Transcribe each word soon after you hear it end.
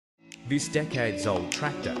This decades-old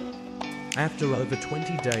tractor, after over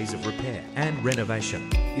 20 days of repair and renovation,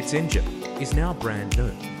 its engine is now brand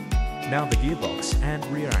new. Now the gearbox and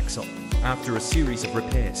rear axle, after a series of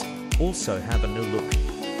repairs, also have a new look.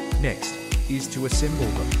 Next is to assemble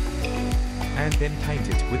them and then paint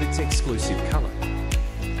it with its exclusive color.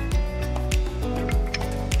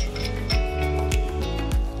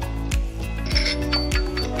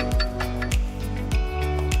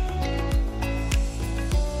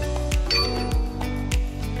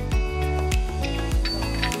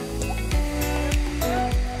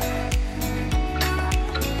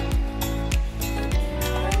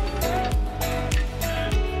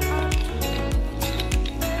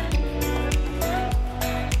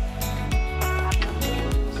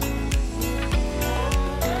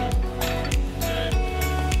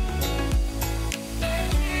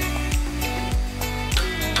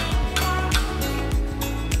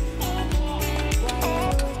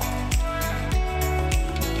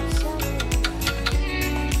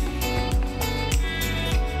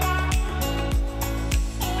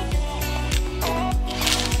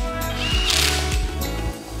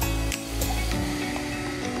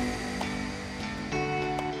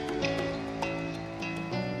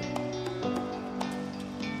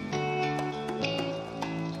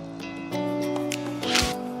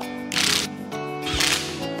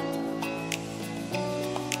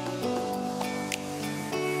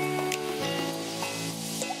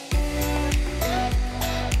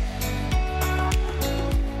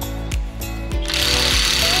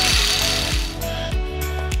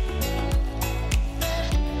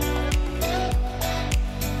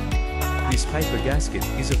 This paper gasket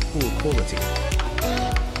is of poor quality.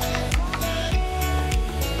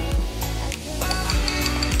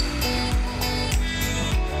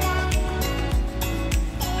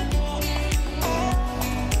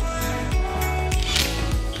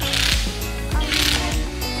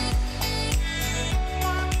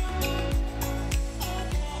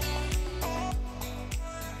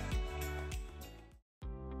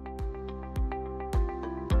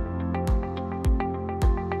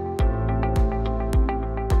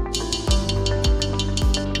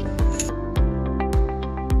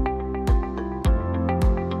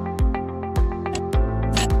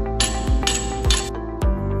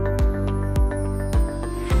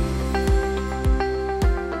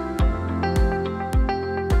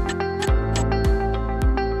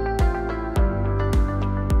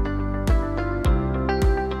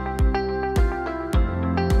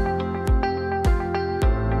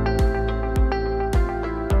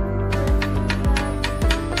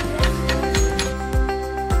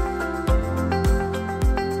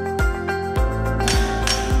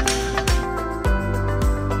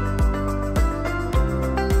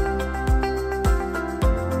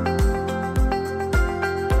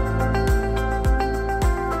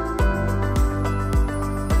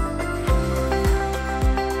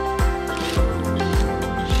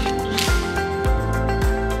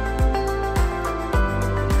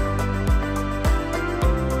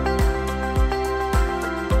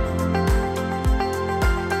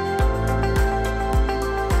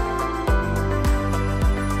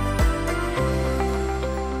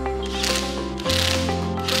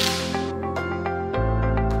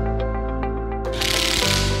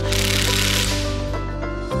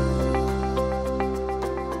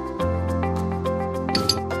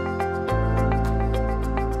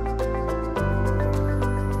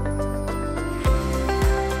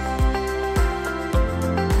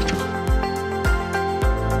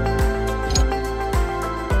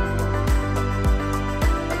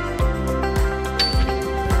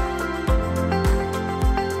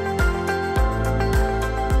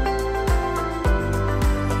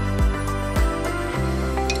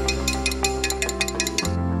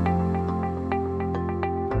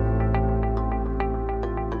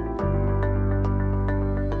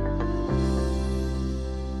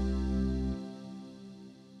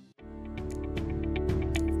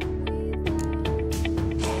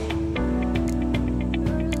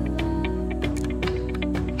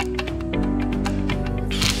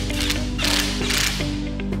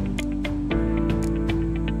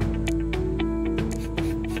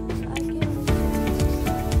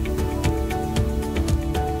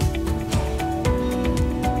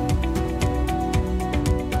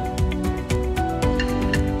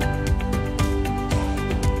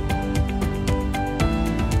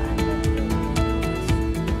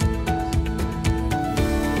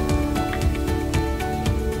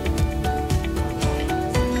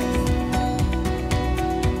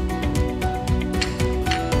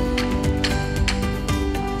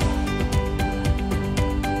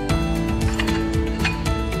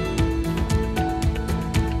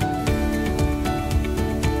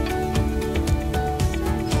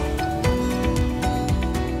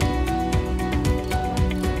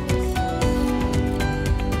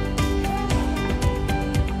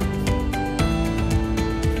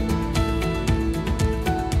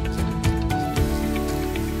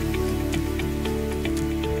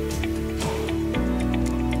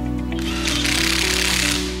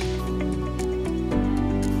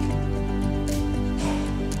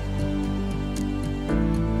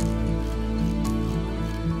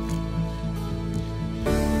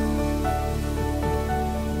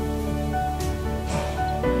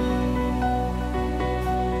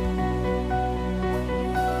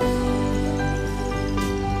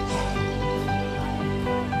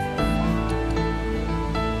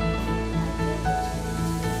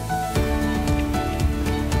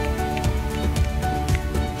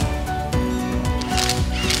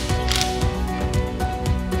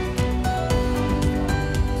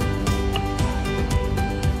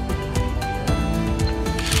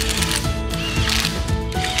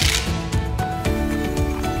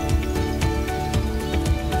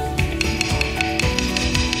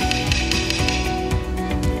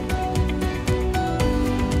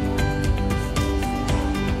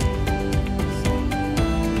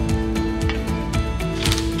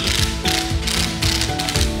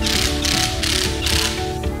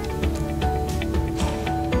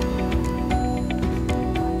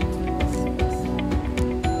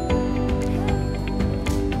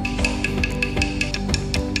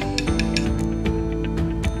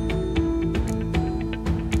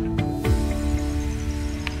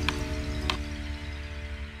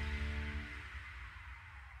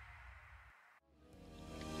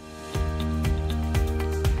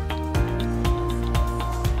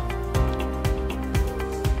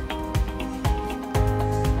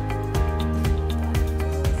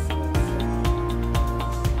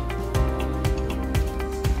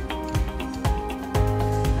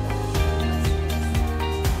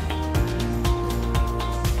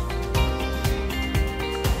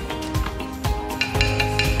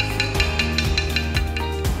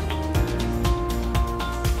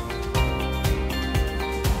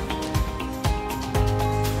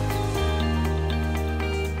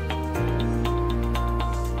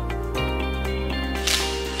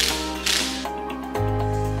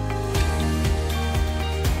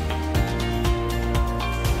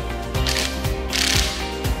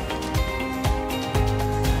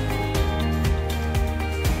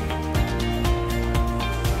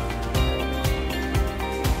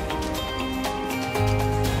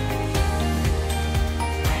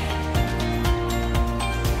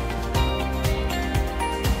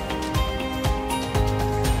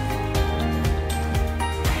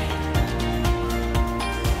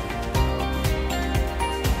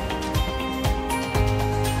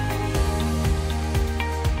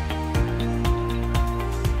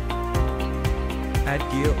 Add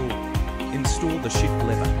gear oil. Install the shift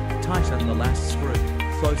lever. Tighten the last screw.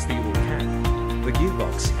 Close the oil can. The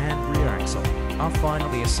gearbox and rear axle are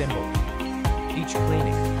finally assembled. Each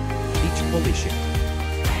cleaning, each polishing.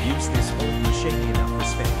 Use this whole machine enough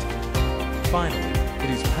respect. Finally, it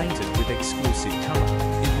is painted with exclusive colour.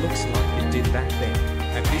 It looks like it did back then.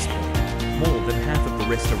 At this point, more than half of the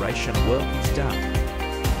restoration work is done.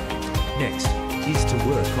 Next is to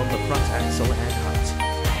work on the front axle and hubs.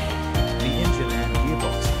 The engine and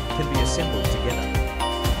gearbox can be assembled together.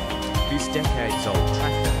 This decades-old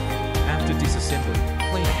tractor, after disassembly,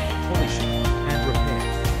 cleaning, polishing and repair,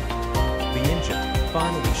 the engine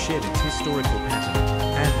finally shed its historical pattern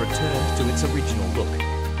and returned to its original look.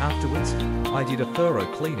 Afterwards, I did a thorough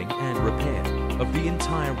cleaning and repair of the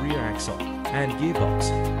entire rear axle and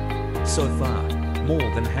gearbox. So far,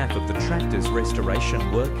 more than half of the tractor's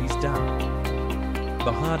restoration work is done.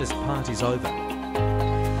 The hardest part is over.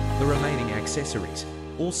 The remaining accessories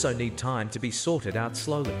also need time to be sorted out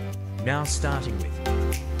slowly. Now starting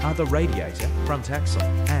with are the radiator, front axle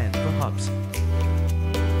and the hubs.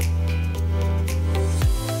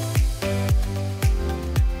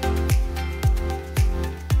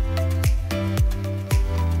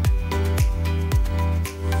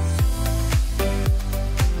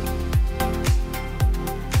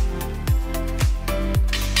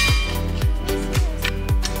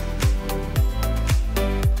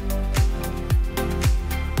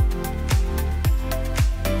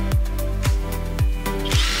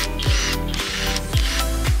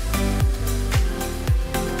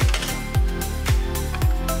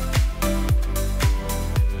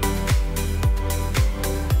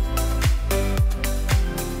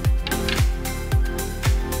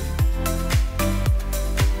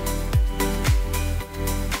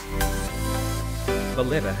 The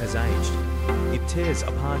leather has aged. It tears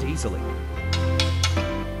apart easily.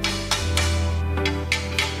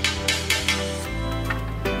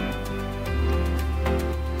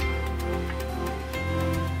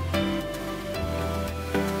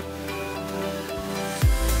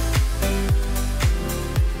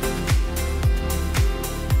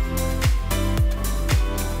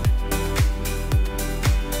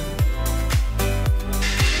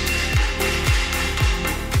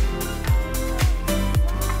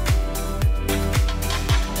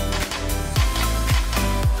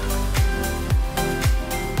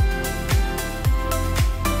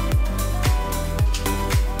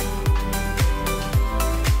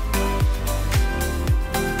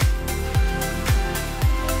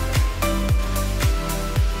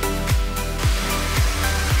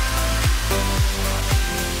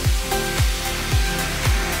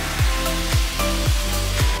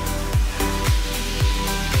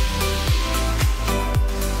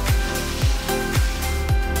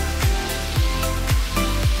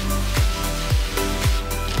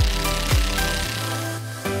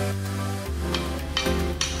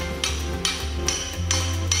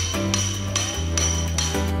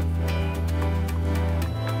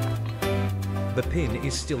 The pin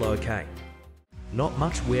is still okay. Not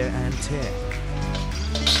much wear and tear.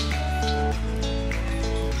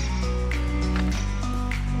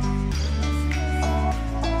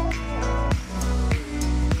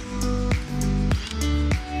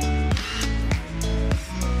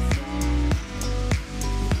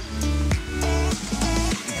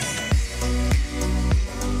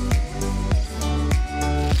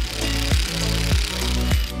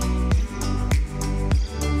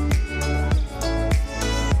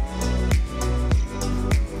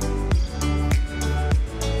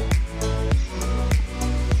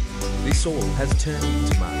 This all has turned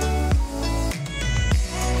into mud.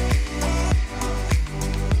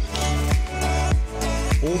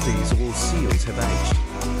 All these oil seals have aged.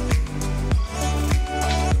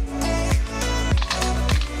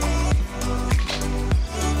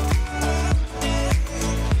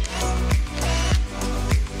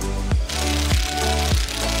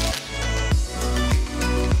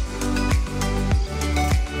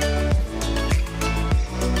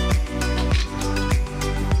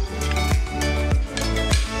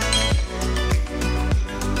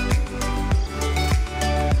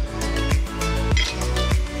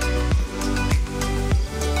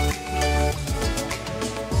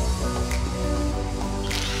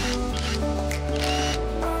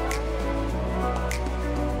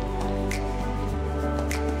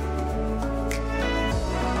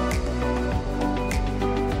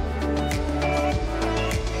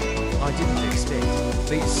 I didn't expect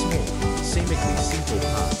these small, seemingly simple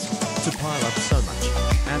parts to pile up so much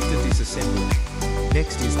after disassembly.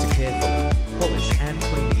 Next is to carefully polish and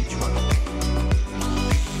clean each one.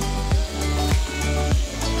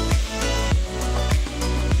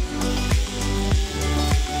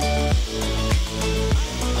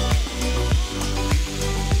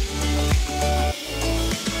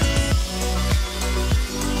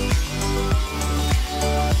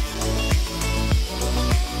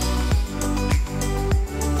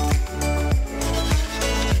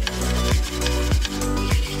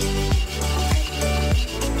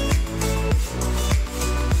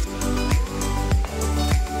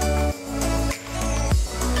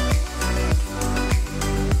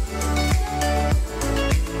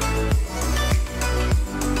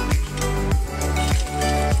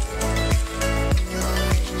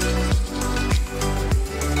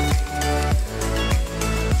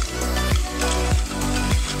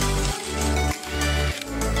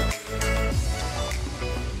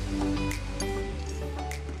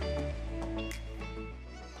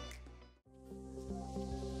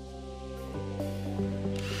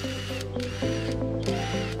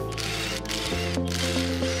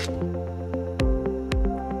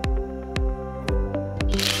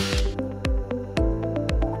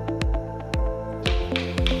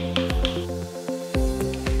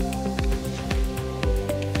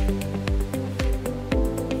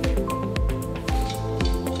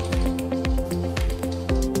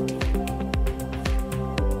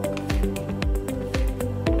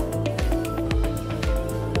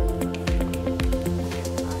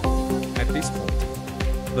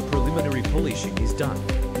 polishing is done.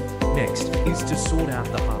 Next is to sort out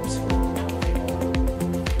the hubs.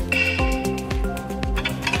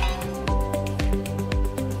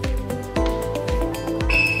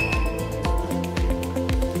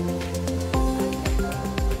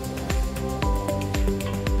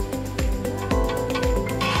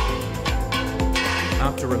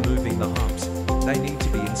 After removing the hubs, they need to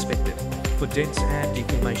be inspected for dents and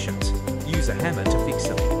deformations. Use a hammer to fix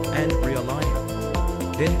them and realign them.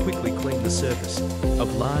 Then quickly clean the surface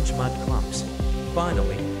of large mud clumps.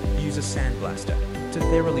 Finally, use a sandblaster to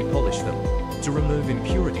thoroughly polish them to remove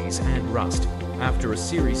impurities and rust. After a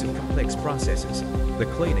series of complex processes, the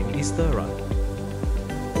cleaning is thorough.